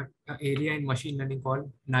have an area in machine learning called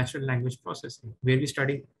natural language processing, where we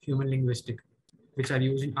study human linguistic, which are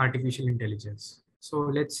used in artificial intelligence. So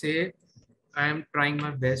let's say I am trying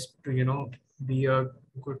my best to be a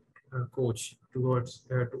good coach towards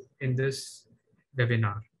in this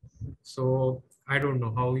webinar. So I don't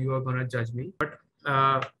know how you are gonna judge me, but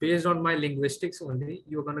based on my linguistics only,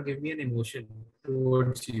 you're gonna give me an emotion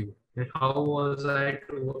towards you. That how was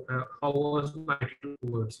my attitude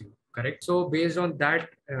towards you? Correct. So based on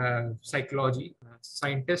that psychology,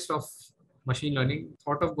 scientists of machine learning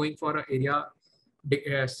thought of going for an area,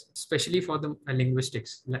 especially for the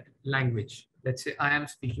linguistics language. Let's say I am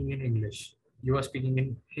speaking in English, you are speaking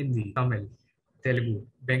in Hindi, Tamil, Telugu,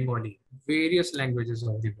 Bengali, various languages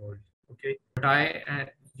of the world. Okay, but I and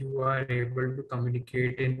you are able to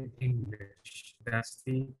communicate in English. That's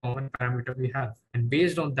the common parameter we have, and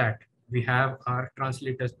based on that, we have our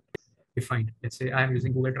translators defined. Let's say I am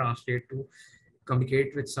using Google Translate to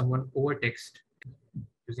communicate with someone over text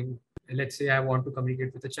using. Let's say I want to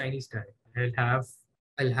communicate with a Chinese guy.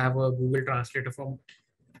 I'll have a Google translator for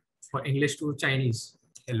English to Chinese.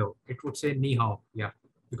 hello. It would say ni hao. Yeah,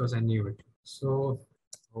 because I knew it. So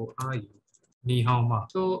how are you? Ni hao ma.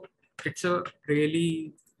 So it's a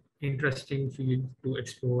really interesting field to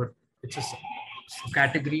explore. It's a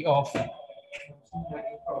category of learning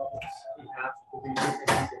problems we have to be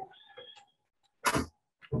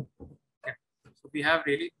doing. Yeah. So we have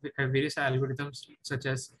really various algorithms such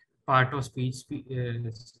as part of speech, speech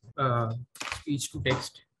to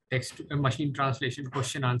text, text to machine translation,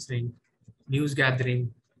 question answering, news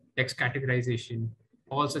gathering, text categorization.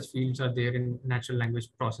 All such fields are there in natural language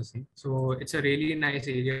processing. So it's a really nice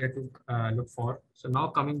area to look for. So now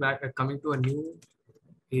coming to a new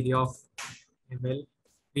area of ML,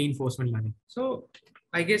 reinforcement learning. So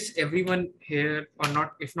I guess everyone here, or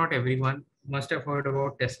not, if not everyone, must have heard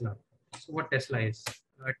about Tesla. So what Tesla is?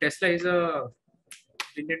 Tesla is a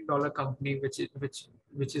 $1 billion company which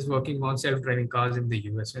is working on self-driving cars in the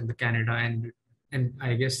US and the Canada and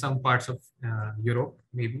I guess some parts of Europe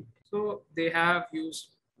maybe. So they have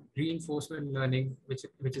used reinforcement learning,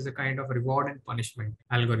 which is a kind of reward and punishment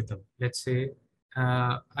algorithm. Let's say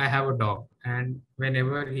I have a dog, and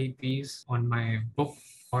whenever he pees on my book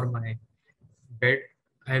or my bed,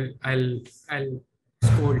 I'll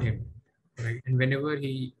scold him, right? And whenever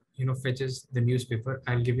he fetches the newspaper,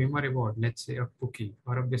 I'll give him a reward. Let's say a cookie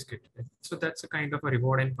or a biscuit. So that's a kind of a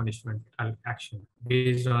reward and punishment action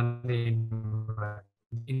based on the environment.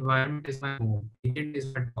 The environment is my home. The agent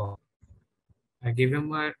is my dog. I give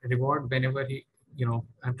him a reward whenever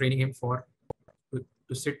I'm training him to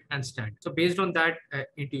sit and stand. So based on that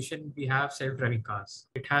intuition, we have self-driving cars.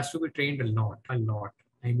 It has to be trained a lot, a lot.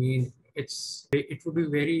 I mean, it would be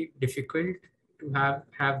very difficult to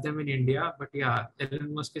have them in India, but yeah,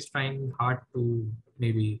 Elon Musk is trying hard to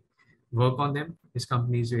maybe work on them. His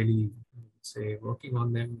company is really say working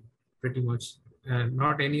on them pretty much.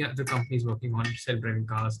 Not any other companies working on self-driving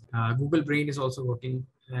cars. Google Brain is also working,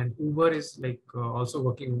 and Uber is also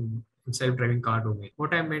working in self-driving car domain.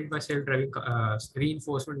 What I meant by self-driving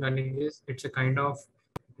reinforcement learning is it's a kind of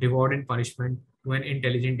reward and punishment to an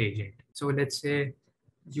intelligent agent. So let's say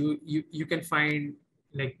you can find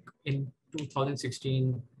like in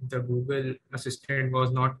 2016 the Google Assistant was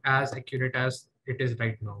not as accurate as it is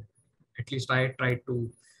right now. At least I tried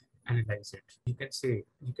to analyze it. You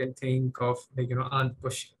can think of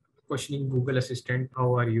questioning Google Assistant,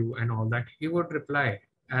 how are you and all that. He would reply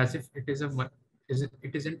as if it is an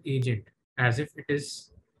agent, as if it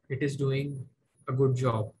is doing a good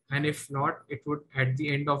job. And if not, it would at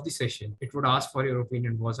the end of the session, it would ask for your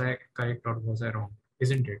opinion. Was I correct or was I wrong?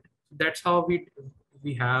 Isn't it? That's how we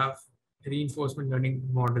have reinforcement learning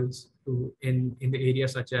models in the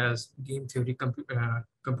areas such as game theory, computer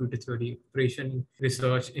theory, operation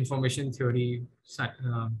research, information theory,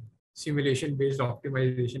 simulation-based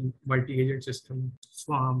optimization, multi-agent system,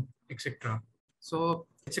 swarm, etc. So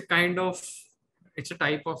it's a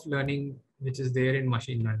type of learning which is there in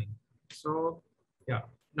machine learning. So yeah,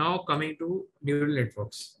 now coming to neural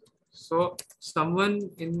networks. So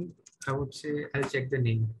someone I would say, I'll check the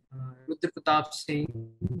name. Rudra Pratap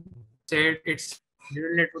Singh said it's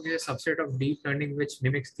neural network is a subset of deep learning which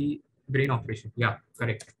mimics the brain operation. Yeah,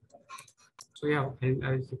 correct. So yeah,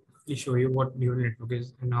 I'll quickly show you what neural network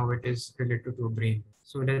is and how it is related to a brain.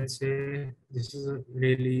 So let's say this is a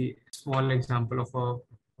really small example of a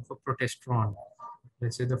protestron.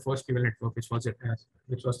 Let's say the first neural network which was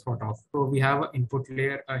thought of. So we have an input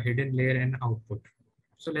layer, a hidden layer, and output.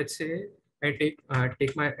 So let's say I take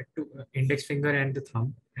my index finger and the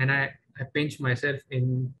thumb, and I pinch myself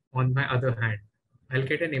on my other hand. I'll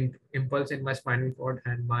get an impulse in my spinal cord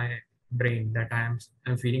and my brain that I'm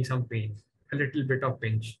feeling some pain, a little bit of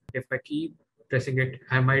pinch. If I keep pressing it,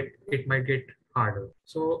 it might get harder.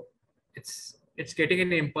 So it's getting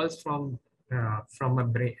an impulse from my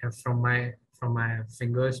brain, from my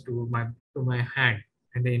fingers to my hand,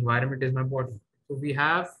 and the environment is my body. So we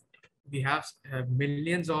have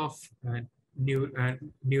millions of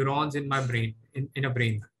neurons in my brain, in a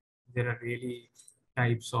brain. There are really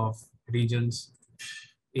types of regions,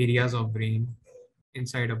 areas of brain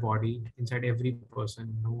inside a body, inside every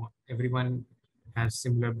person. No, everyone has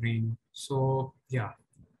similar brain. So yeah,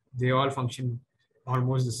 they all function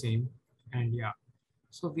almost the same. And yeah,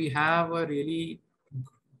 so we have a really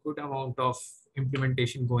good amount of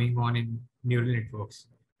implementation going on in neural networks.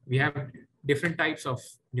 We have different types of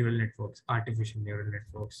neural networks: artificial neural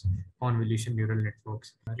networks, convolution neural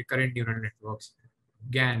networks, recurrent neural networks,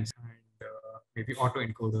 GANs, and maybe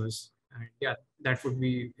autoencoders. And yeah, that would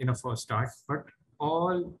be enough for a start. But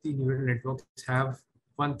all the neural networks have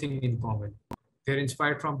one thing in common. They're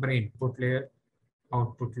inspired from brain, input layer,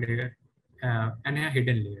 output layer, and a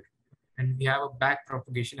hidden layer. And we have a back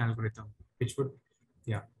propagation algorithm, which would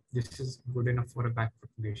yeah, this is good enough for a back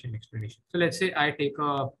propagation explanation. So let's say I take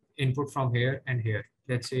a input from here and here.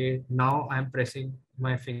 Let's say now I'm pressing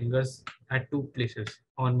my fingers at two places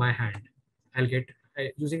on my hand. I'll get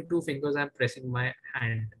using two fingers. I'm pressing my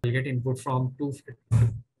hand. I'll get input from two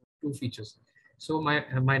features. So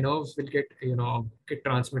my nerves will get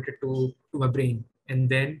transmitted to my brain, and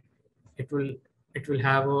then it will it will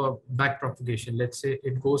have a back propagation. Let's say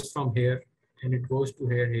it goes from here and it goes to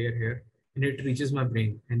here, and it reaches my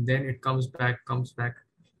brain, and then it comes back,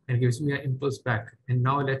 and gives me an impulse back. And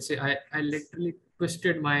now let's say I literally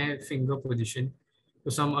twisted my finger position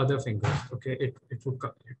to some other finger. Okay, it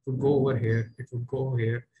would go over here, it would go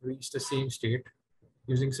here, reach the same state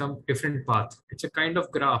using some different path. It's a kind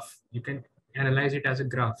of graph. You can analyze it as a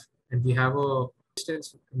graph, and we have a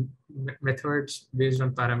distance methods based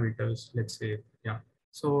on parameters. Let's say, yeah.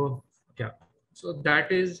 So yeah, so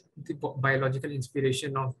that is the biological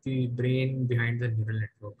inspiration of the brain behind the neural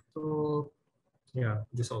network. So yeah,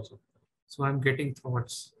 this also. So I'm getting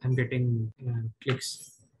thoughts, I'm getting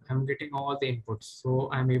clicks, I'm getting all the inputs. So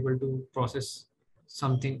I'm able to process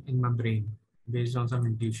something in my brain based on some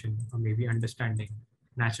intuition or maybe understanding,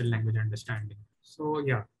 natural language understanding. So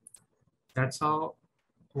yeah, that's how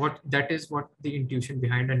that is what the intuition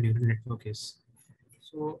behind a neural network is.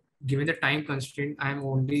 So given the time constraint, I'm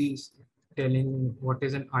only telling what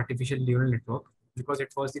is an artificial neural network because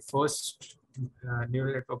it was the first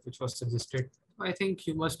neural network which was suggested. I think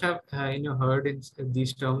you must have heard in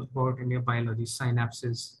these terms about in your biology: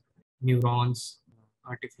 synapses, neurons,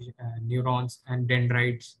 artificial neurons, and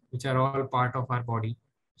dendrites, which are all part of our body.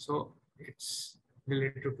 So it's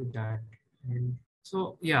related to that. And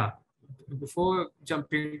so yeah, before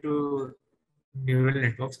jumping to neural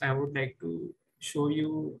networks, I would like to show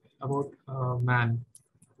you about a man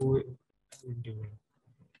who.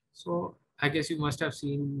 So I guess you must have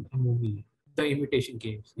seen a movie, The Imitation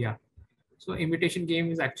Games. Yeah. So Imitation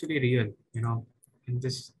Game is actually real, and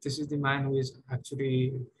this is the man who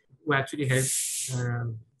actually helped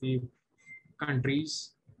the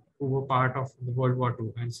countries who were part of the World War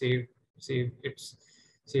II and save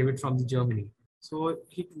it from the Germany. So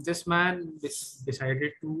this man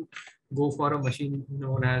decided to go for a machine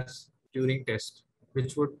known as Turing test,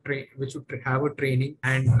 which would have a training,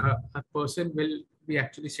 and a person will be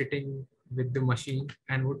actually sitting with the machine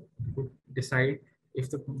and would decide if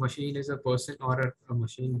the machine is a person or a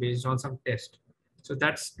machine based on some test. So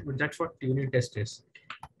that's what Turing test is.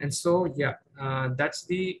 And so yeah, that's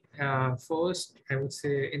the first, I would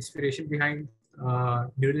say, inspiration behind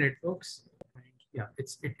neural networks. Yeah,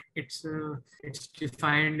 it's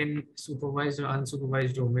defined in supervised or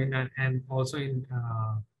unsupervised domain, and also in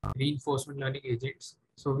reinforcement learning agents.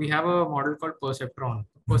 So we have a model called perceptron.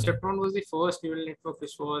 Perceptron was the first neural network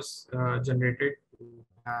which was generated to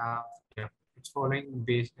have, yeah, it's following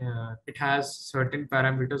base. It has certain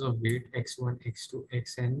parameters of weight x1, x2,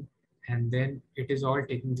 xn, and then it is all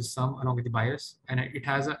taking the sum along with the bias, and it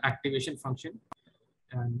has an activation function.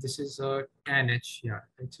 And this is a tan h. Yeah,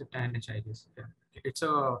 it's a tan h, I guess. Yeah. It's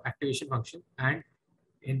a activation function, and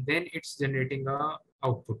then it's generating a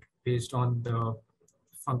output based on the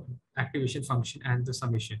activation function and the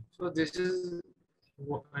summation. So this is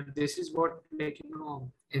what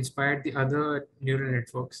inspired the other neural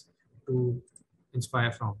networks to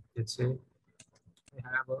inspire from. Let's say I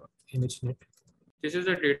have a ImageNet. This is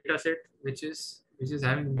a data set which is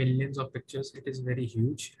having millions of pictures. It is very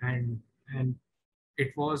huge, and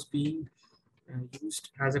it was being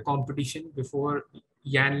used as a competition before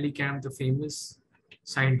Yan LeCam, the famous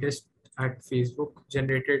scientist at Facebook,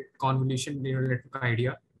 generated convolution neural network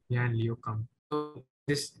idea. Yan LeCam. So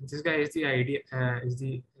this guy is the idea is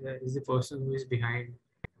the person who is behind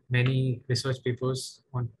many research papers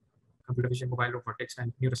on computer vision, mobile robotics,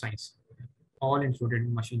 and neuroscience, all included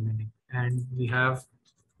in machine learning. And we have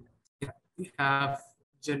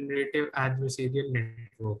generative adversarial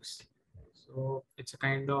networks. So it's a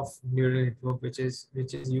kind of neural network which is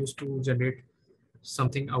used to generate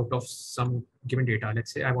something out of some given data.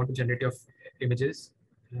 Let's say I want to generate of images.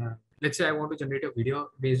 Let's say I want to generate a video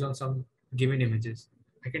based on some given images.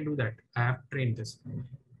 I can do that. I have trained this.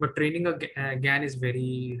 But training a GAN is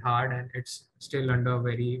very hard, and it's still under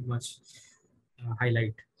very much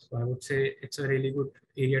highlight. So I would say it's a really good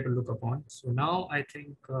area to look upon. So now I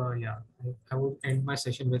think, I would end my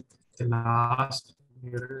session with the last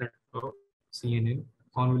neural network, CNN,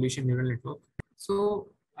 convolution neural network. So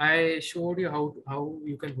I showed you how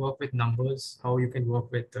you can work with numbers, how you can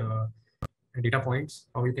work with data points,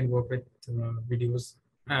 how you can work with videos.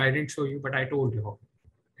 I didn't show you, but I told you how,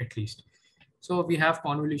 at least. So we have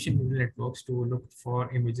convolution neural networks to look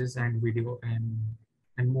for images and video and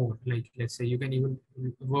and more. Like, let's say you can even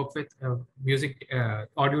work with music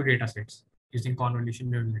audio data sets using convolution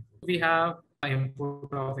neural network. We have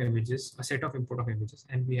input of images, a set of input of images,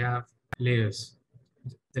 and we have layers.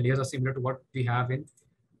 The layers are similar to what we have in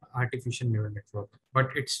artificial neural network, but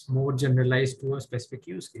it's more generalized to a specific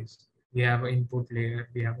use case. We have an input layer,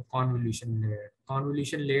 we have a convolution layer.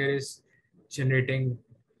 Convolution layer is generating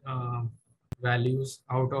values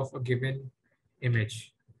out of a given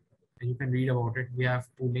image. And you can read about it. We have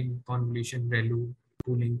pooling, convolution, ReLU,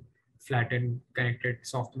 pooling, flattened, connected,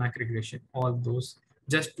 softmax regression, all those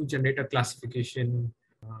just to generate a classification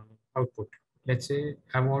output. Let's say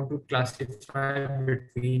I want to classify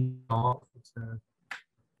between dog, it's a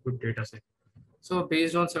good data set. So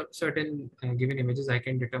based on certain given images, I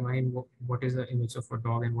can determine what is the image of a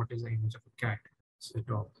dog and what is the image of a cat. So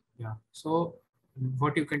dog, yeah. So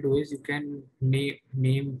what you can do is you can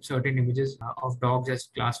name certain images of dogs as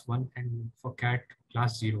class 1 and for cat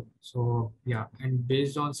class 0. So yeah, and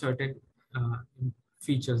based on certain uh,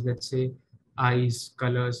 features, let's say eyes,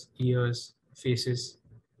 colors, ears, faces,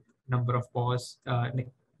 number of paws,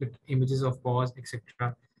 images of paws,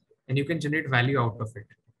 etc. And you can generate value out of it.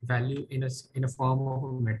 Value in a form of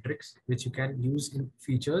a matrix, which you can use in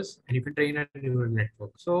features, and you can train a neural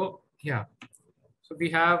network. So yeah, so we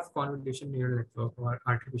have convolution neural network or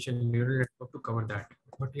artificial neural network to cover that.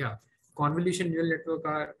 But yeah, convolution neural network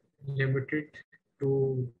are limited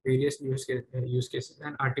to various use cases,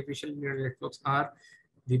 and artificial neural networks are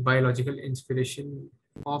the biological inspiration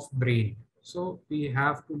of brain. So we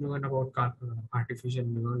have to learn about artificial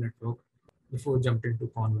neural network before jumping to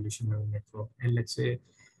convolution neural network. And let's say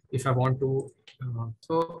if I want to,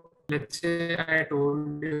 so let's say I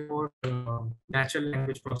told you about natural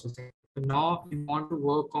language processing. So now you want to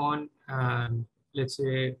work on, let's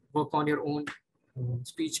say, work on your own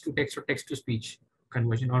speech to text or text to speech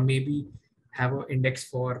conversion, or maybe have an index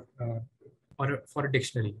for for a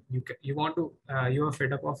dictionary. You want to you are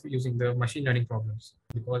fed up of using the machine learning problems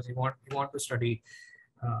because you want to study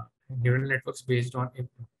neural networks based on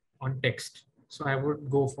text. So I would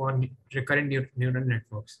go for recurrent neural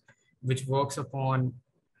networks, which works upon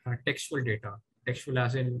textual data, textual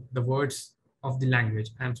as in the words of the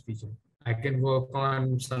language I'm speaking. I can work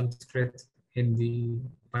on Sanskrit, Hindi,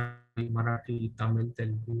 Marathi, Tamil,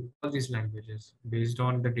 Telugu, all these languages based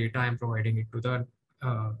on the data I'm providing it to the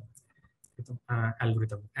uh,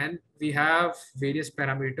 algorithm. And we have various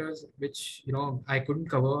parameters which I couldn't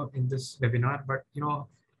cover in this webinar, but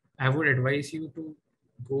I would advise you to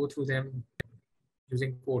go through them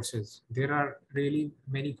using courses. There are really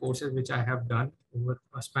many courses which I have done over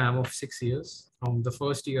a span of 6 years from the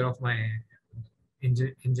first year of my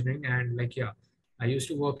engineering. And like, yeah, I used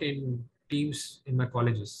to work in teams in my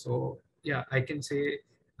colleges. So yeah, I can say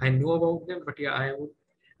I know about them, but yeah,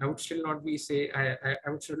 I would still not be say I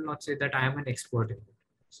would still not say that I am an expert in it.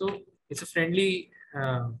 So it's a friendly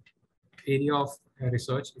area of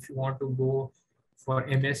research. If you want to go for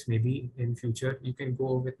MS, maybe in future you can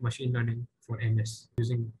go with machine learning for MS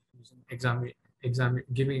using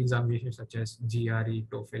giving examinations such as GRE,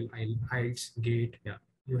 TOEFL, IELTS, GATE. Yeah,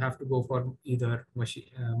 you have to go for either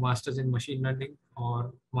masters in machine learning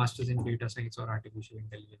or masters in data science or artificial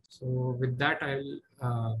intelligence. So with that,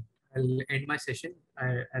 I'll end my session.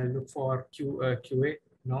 I'll look for QA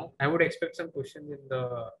now. I would expect some questions in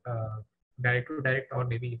the direct to direct or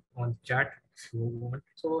maybe on chat if you want.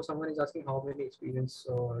 So someone is asking how many experience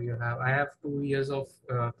you have. I have 2 years of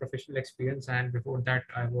professional experience, and before that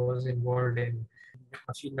I was involved in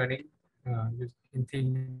machine learning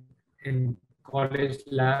in college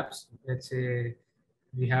labs. Let's say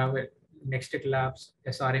we have Nextech labs,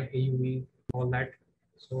 SRM, AUV, all that.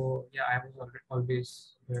 So yeah, I was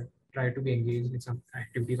always try to be engaged in some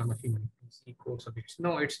activities on machine learning, EC core subjects.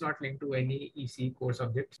 No, it's not linked to any EC core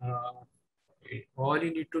subjects. All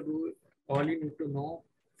you need to do, all you need to know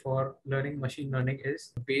for learning machine learning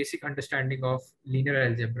is basic understanding of linear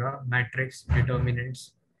algebra, matrix,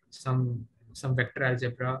 determinants, some vector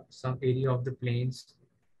algebra, some area of the planes,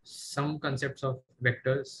 some concepts of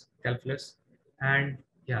vectors, calculus, and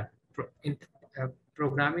yeah, in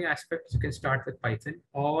programming aspects, you can start with Python.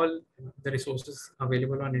 All the resources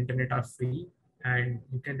available on internet are free, and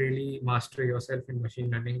you can really master yourself in machine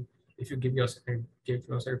learning if you give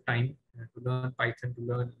yourself time to learn Python, to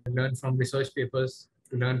learn from research papers,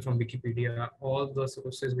 to learn from Wikipedia, all the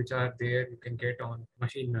sources which are there you can get on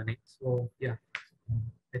machine learning. So yeah,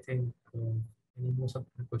 I think any more some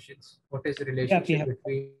questions. What is the relationship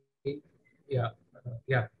between you're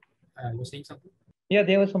saying something? Yeah,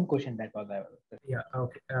 there was some question that was there. Yeah,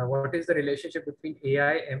 okay. What is the relationship between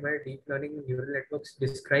AI, ML, deep learning, neural networks?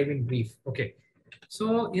 Describe in brief. Okay.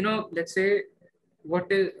 So, let's say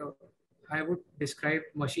what is I would describe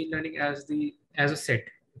machine learning as a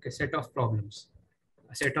set of problems,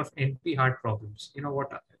 a set of NP hard problems. You know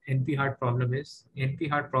what NP hard problem is? NP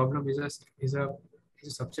hard problem is a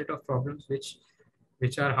subset of problems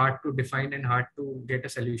which are hard to define and hard to get a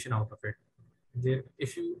solution out of it.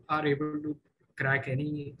 If you are able to crack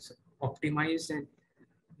any optimized and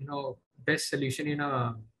best solution in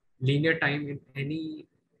a linear time in any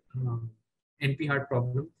NP hard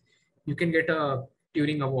problem, you can get a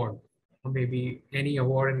Turing award or maybe any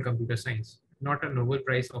award in computer science. Not a Nobel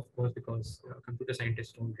Prize, of course, because computer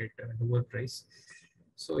scientists don't get a Nobel Prize.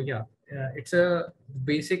 So yeah, it's a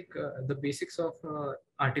the basics of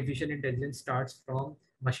artificial intelligence starts from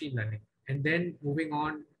machine learning, and then moving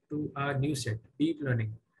on to a new set, deep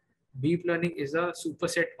learning. Deep learning is a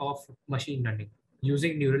superset of machine learning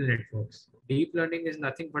using neural networks. Deep learning is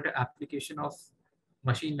nothing but an application of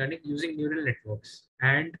machine learning using neural networks.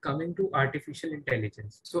 And coming to artificial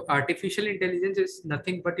intelligence. So artificial intelligence is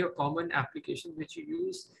nothing but your common application which you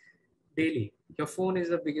use daily. Your phone is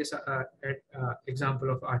the biggest example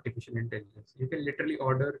of artificial intelligence. You can literally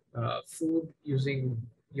order food using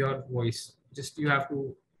your voice. Just you have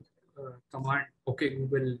to command, okay,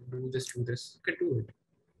 Google, do this, do this. You can do it.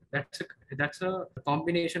 That's a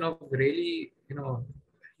combination of really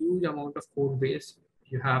huge amount of code base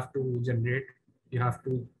you have to generate. You have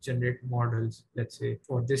to generate models. Let's say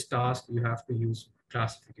for this task you have to use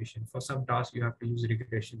classification. For some tasks you have to use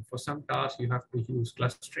regression. For some tasks you have to use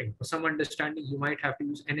clustering. For some understanding you might have to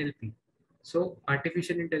use NLP. So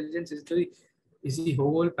artificial intelligence is the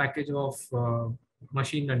whole package of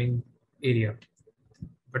machine learning area.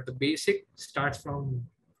 But the basic starts from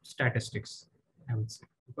statistics, I would say,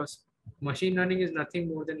 because machine learning is nothing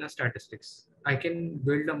more than a statistics. I can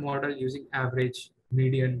build a model using average,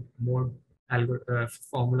 median, mode,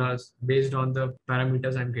 formulas based on the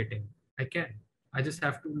parameters I'm getting. I can. I just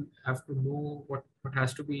have to know what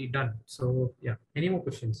has to be done. So yeah. Any more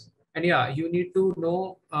questions? And yeah, you need to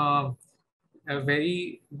know a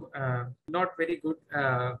very not very good,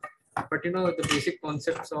 but the basic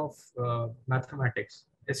concepts of mathematics.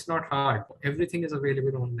 It's not hard. Everything is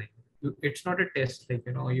available online. It's not a test like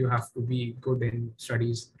you have to be good in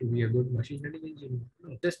studies to be a good machine learning engineer.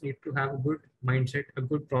 You just need to have a good mindset, a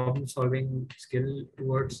good problem solving skill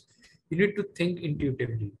towards. You need to think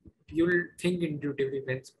intuitively. You'll think intuitively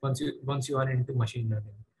once you are into machine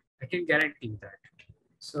learning. I can guarantee that.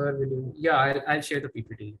 Sir, will you? Yeah, I'll share the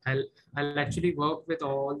PPT. I'll actually work with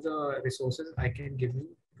all the resources I can give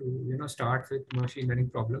you to start with machine learning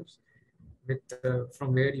problems, with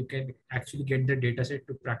from where you can actually get the data set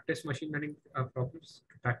to practice machine learning problems,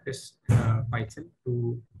 to practice Python,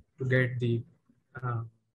 to get the uh,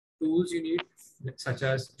 tools you need, such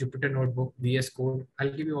as Jupyter Notebook, VS Code.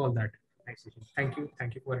 I'll give you all that. Next session. Thank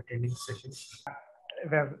you for attending this session.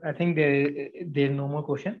 Well, I think there's no more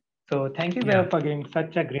question. So thank you, Vaibhav, for giving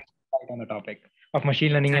such a great insight on the topic of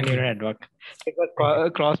machine learning and neural network. It was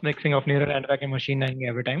a cross mixing of neural network and machine learning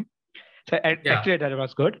every time. So actually that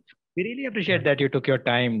was good. We really appreciate that you took your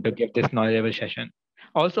time to give this knowledgeable session.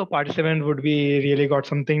 Also, participants would be really got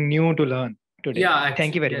something new to learn today. Yeah, actually,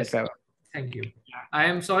 thank you very much, Vaibhav. Thank you. I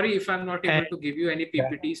am sorry if I'm not able to give you any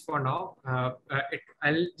PPTs for now.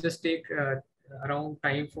 I'll just take around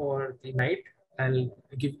time for the night. I'll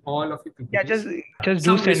give all of you PPTs. Yeah, just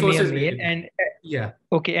do send me a mail and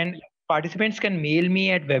okay. And participants can mail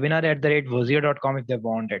me at webinar@verzeo.com if they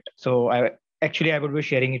want it. So I would be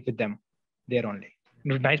sharing it with them there only.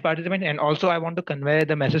 Nice participant. And also I want to convey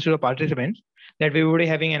the message to the participants that we will be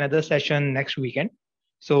having another session next weekend.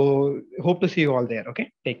 So hope to see you all there.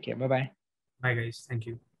 Okay. Take care. Bye-bye. Bye guys. Thank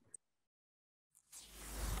you.